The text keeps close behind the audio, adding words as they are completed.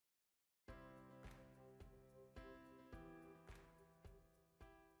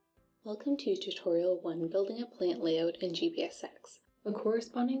Welcome to Tutorial 1, Building a Plant Layout in GPSX. A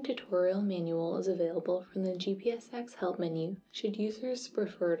corresponding tutorial manual is available from the GPSX Help menu should users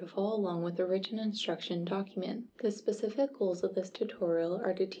prefer to follow along with the written instruction document. The specific goals of this tutorial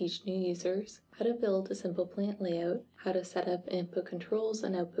are to teach new users how to build a simple plant layout, how to set up input controls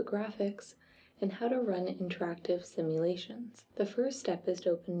and output graphics, and how to run interactive simulations. The first step is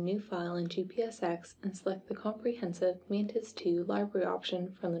to open a new file in GPSX and select the comprehensive Mantis 2 library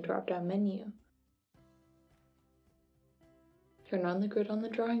option from the drop-down menu. Turn on the grid on the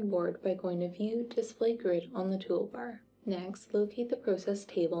drawing board by going to View, Display Grid on the toolbar. Next, locate the process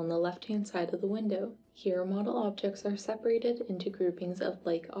table on the left-hand side of the window. Here, model objects are separated into groupings of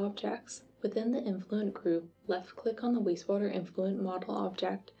like objects. Within the influent group, left-click on the wastewater influent model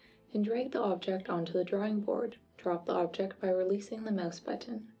object and drag the object onto the drawing board. Drop the object by releasing the mouse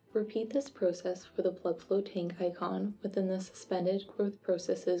button. Repeat this process for the plug flow tank icon within the suspended growth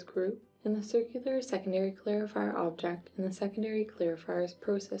processes group and the circular secondary clarifier object in the secondary clarifiers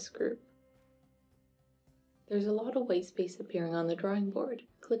process group. There's a lot of white space appearing on the drawing board.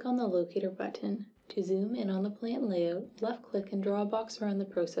 Click on the locator button. To zoom in on the plant layout, left-click and draw a box around the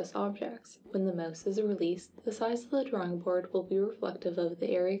process objects. When the mouse is released, the size of the drawing board will be reflective of the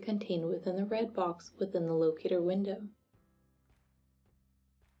area contained within the red box within the locator window.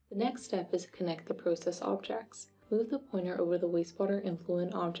 The next step is to connect the process objects. Move the pointer over the wastewater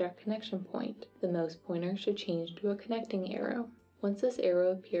influent object connection point. The mouse pointer should change to a connecting arrow. Once this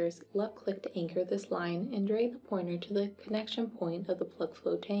arrow appears, left-click to anchor this line and drag the pointer to the connection point of the plug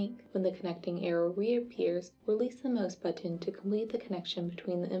flow tank. When the connecting arrow reappears, release the mouse button to complete the connection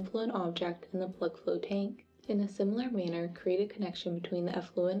between the influent object and the plug flow tank. In a similar manner, create a connection between the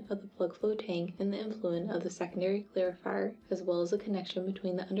effluent of the plug flow tank and the influent of the secondary clarifier, as well as a connection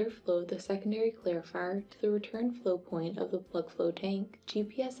between the underflow of the secondary clarifier to the return flow point of the plug flow tank.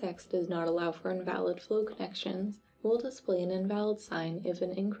 GPSX does not allow for invalid flow connections. Will display an invalid sign if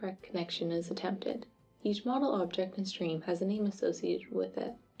an incorrect connection is attempted. Each model object and stream has a name associated with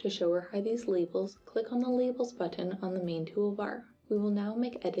it. To show or hide these labels, click on the Labels button on the main toolbar. We will now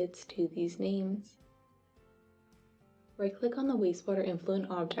make edits to these names. Right-click on the wastewater influent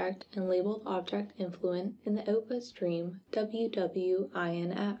object and label the object influent in the output stream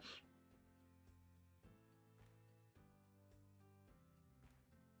WWINF.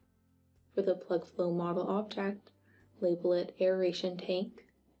 For the plug flow model object, label it Aeration Tank,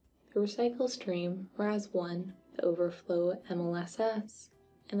 the recycle stream RAS1, the overflow MLSS,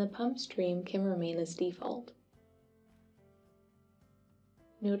 and the pump stream can remain as default.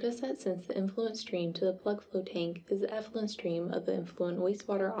 Notice that since the influent stream to the plug flow tank is the effluent stream of the influent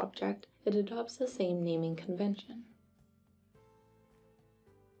wastewater object, it adopts the same naming convention.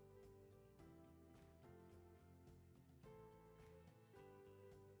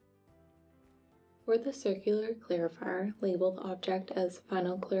 For the circular clarifier, label the object as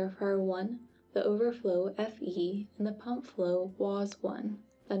Final Clarifier 1, the overflow FE, and the pump flow WAS1.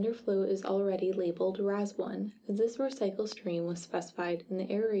 The underflow is already labeled RAS1, as this recycle stream was specified in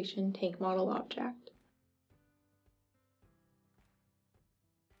the aeration tank model object.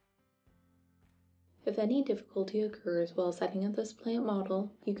 If any difficulty occurs while setting up this plant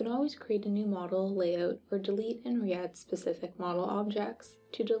model, you can always create a new model layout or delete and re-add specific model objects.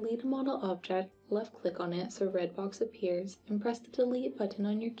 To delete a model object, left-click on it so a red box appears and press the Delete button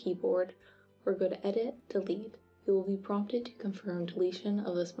on your keyboard or go to Edit, Delete. You will be prompted to confirm deletion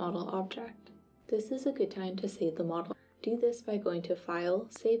of this model object. This is a good time to save the model. Do this by going to File,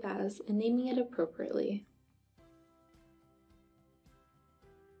 Save As, and naming it appropriately.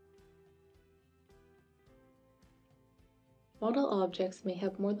 Model objects may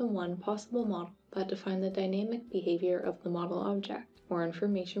have more than one possible model that define the dynamic behavior of the model object. More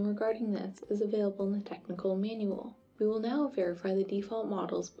information regarding this is available in the technical manual. We will now verify the default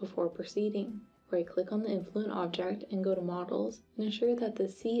models before proceeding. Right-click on the influent object and go to Models and ensure that the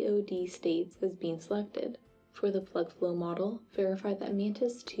COD states has been selected. For the plug flow model, verify that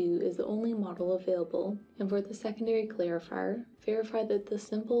Mantis 2 is the only model available, and for the secondary clarifier, verify that the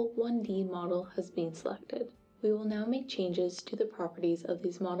simple 1D model has been selected. We will now make changes to the properties of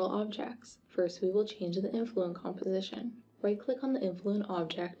these model objects. First, we will change the influent composition. Right-click on the influent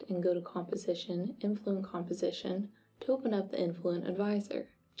object and go to Composition, Influent Composition to open up the Influent Advisor.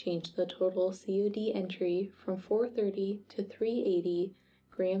 Change the total COD entry from 430 to 380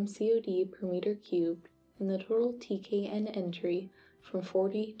 grams COD per meter cubed and the total TKN entry from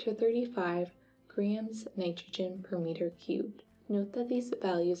 40 to 35 grams nitrogen per meter cubed. Note that these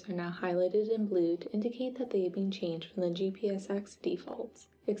values are now highlighted in blue to indicate that they have been changed from the GPSX defaults.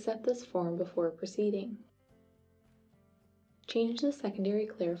 Accept this form before proceeding. Change the secondary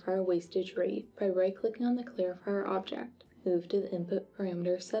clarifier wastage rate by right-clicking on the clarifier object. Move to the Input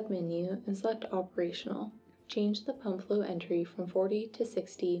Parameter submenu and select Operational. Change the pump flow entry from 40 to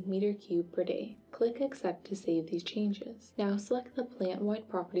 60 meter cube per day. Click Accept to save these changes. Now select the Plant-Wide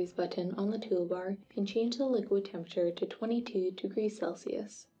Properties button on the toolbar and change the liquid temperature to 22 degrees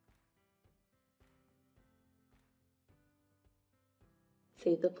Celsius.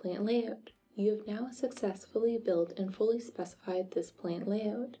 Save the plant layout. You have now successfully built and fully specified this plant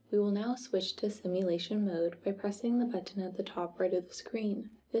layout. We will now switch to simulation mode by pressing the button at the top right of the screen.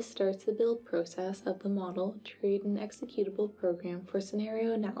 This starts the build process of the model to create an executable program for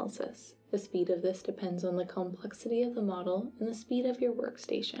scenario analysis. The speed of this depends on the complexity of the model and the speed of your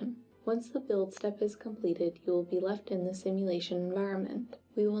workstation. Once the build step is completed, you will be left in the simulation environment.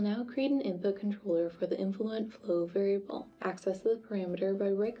 We will now create an input controller for the influent flow variable. Access the parameter by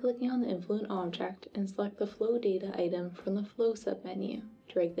right-clicking on the influent object and select the flow data item from the flow submenu.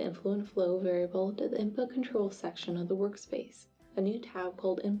 Drag the influent flow variable to the input control section of the workspace. A new tab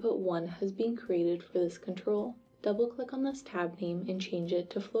called Input 1 has been created for this control. Double-click on this tab name and change it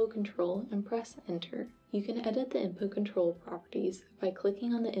to Flow Control and press Enter. You can edit the input control properties by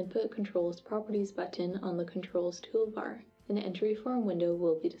clicking on the Input Controls Properties button on the Controls toolbar. An entry form window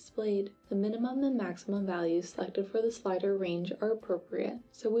will be displayed. The minimum and maximum values selected for the slider range are appropriate,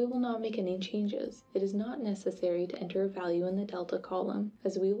 so we will not make any changes. It is not necessary to enter a value in the delta column,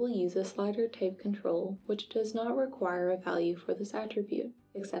 as we will use a slider type control, which does not require a value for this attribute.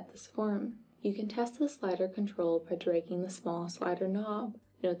 Accept this form. You can test the slider control by dragging the small slider knob.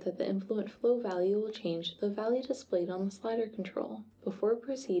 Note that the influent flow value will change to the value displayed on the slider control. Before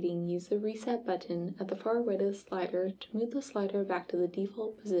proceeding, use the Reset button at the far right of the slider to move the slider back to the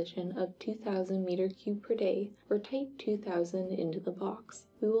default position of 2000 meter cube per day, or type 2000 into the box.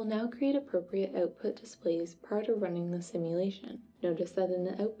 We will now create appropriate output displays prior to running the simulation. Notice that in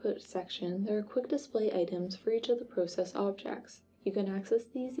the Output section, there are quick display items for each of the process objects. You can access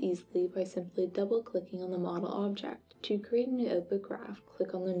these easily by simply double-clicking on the model object. To create a new output graph,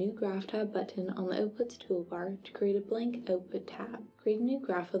 click on the New Graph tab button on the Outputs toolbar to create a blank Output tab. Create a new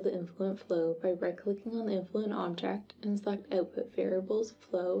graph of the influent flow by right-clicking on the influent object and select Output Variables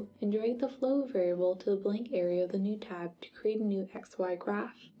Flow, and drag the flow variable to the blank area of the new tab to create a new XY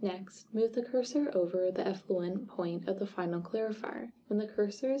graph. Next, move the cursor over the effluent point of the final clarifier. When the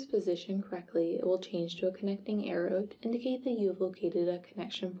cursor is positioned correctly, it will change to a connecting arrow to indicate that you have located a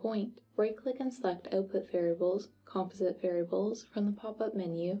connection point. Right-click and select Output Variables, Composite Variables from the pop-up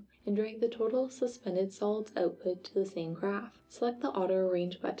menu, and drag the total suspended solids output to the same graph. Select the Auto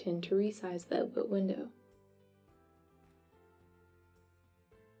Arrange button to resize the output window.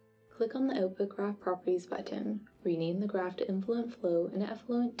 Click on the Output Graph Properties button. Rename the graph to Influent Flow and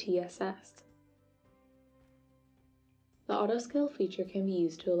Effluent TSS. The Autoscale feature can be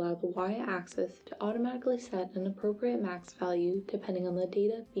used to allow the Y-axis to automatically set an appropriate max value depending on the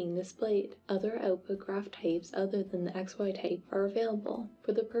data being displayed. Other output graph types other than the XY type are available.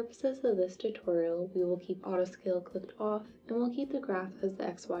 For the purposes of this tutorial, we will keep Autoscale clicked off and we'll keep the graph as the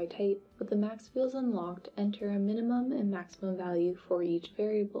XY type. With the max fields unlocked, enter a minimum and maximum value for each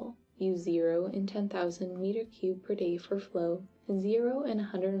variable. Use 0 and 10,000 meter cube per day for flow, and 0 and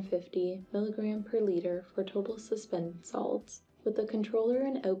 150 milligram per liter for total suspended solids. With the controller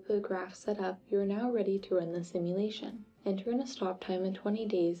and output graph set up, you are now ready to run the simulation. Enter in a stop time of 20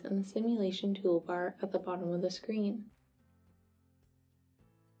 days in the simulation toolbar at the bottom of the screen.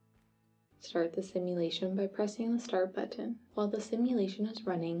 Start the simulation by pressing the Start button. While the simulation is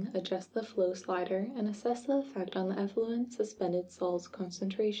running, adjust the flow slider and assess the effect on the effluent suspended solids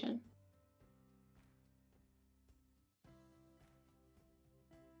concentration.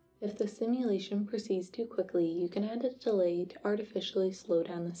 If the simulation proceeds too quickly, you can add a delay to artificially slow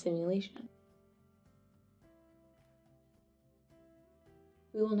down the simulation.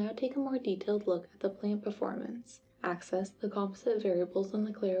 We will now take a more detailed look at the plant performance. Access the composite variables on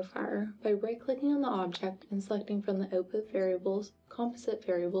the clarifier by right-clicking on the object and selecting from the Output Variables, Composite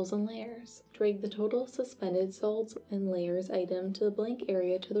Variables, and Layers. Drag the total suspended solids and layers item to the blank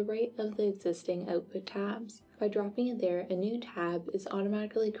area to the right of the existing output tabs. By dropping it there, a new tab is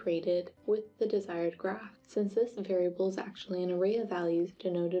automatically created with the desired graph. Since this variable is actually an array of values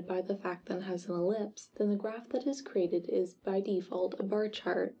denoted by the fact that it has an ellipse, then the graph that is created is by default a bar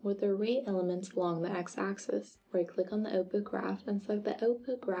chart with the array elements along the x-axis. Right-click on the output graph and select the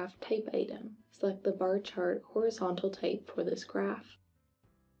Output Graph Type item. Select the bar chart horizontal type for this graph.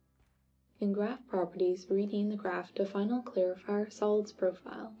 In Graph Properties, rename the graph to Final Clarifier Solids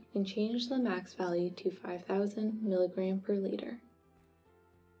Profile and change the max value to 5,000 mg per liter.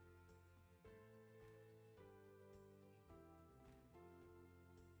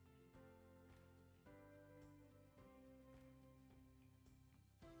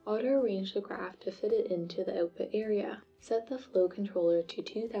 Auto-arrange the graph to fit it into the output area. Set the flow controller to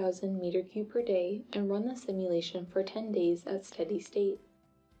 2000 m3 per day and run the simulation for 10 days at steady state.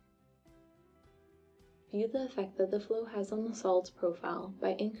 View the effect that the flow has on the solids profile by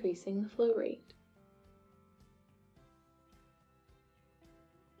increasing the flow rate.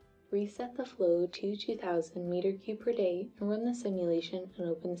 Reset the flow to 2000 m3 per day and run the simulation and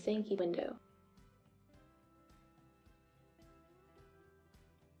open the Sankey window.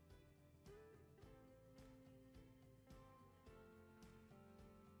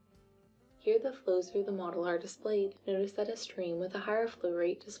 Here the flows through the model are displayed. Notice that a stream with a higher flow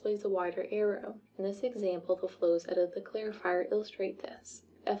rate displays a wider arrow. In this example, the flows out of the clarifier illustrate this.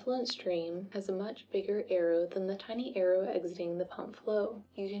 The effluent stream has a much bigger arrow than the tiny arrow exiting the pump flow.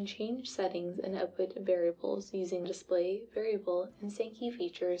 You can change settings and output variables using display, variable, and Sankey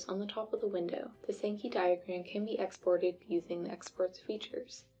features on the top of the window. The Sankey diagram can be exported using the exports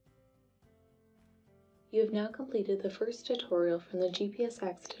features. You have now completed the first tutorial from the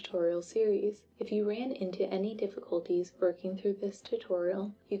GPSX tutorial series. If you ran into any difficulties working through this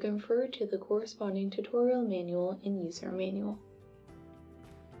tutorial, you can refer to the corresponding tutorial manual and user manual.